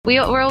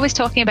We're always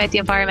talking about the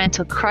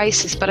environmental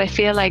crisis, but I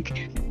feel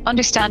like,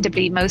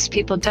 understandably, most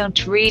people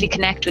don't really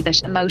connect with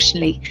it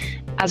emotionally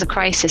as a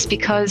crisis,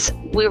 because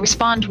we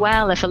respond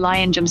well if a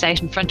lion jumps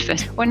out in front of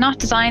it. We're not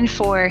designed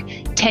for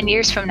 10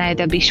 years from now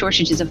there'll be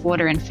shortages of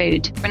water and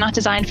food. We're not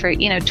designed for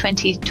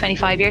 20,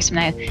 25 years from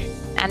now.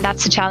 And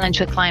that's the challenge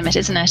with climate,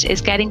 isn't it? Is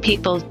getting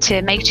people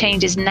to make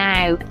changes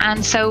now.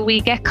 And so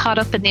we get caught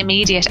up in the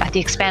immediate at the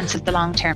expense of the long term.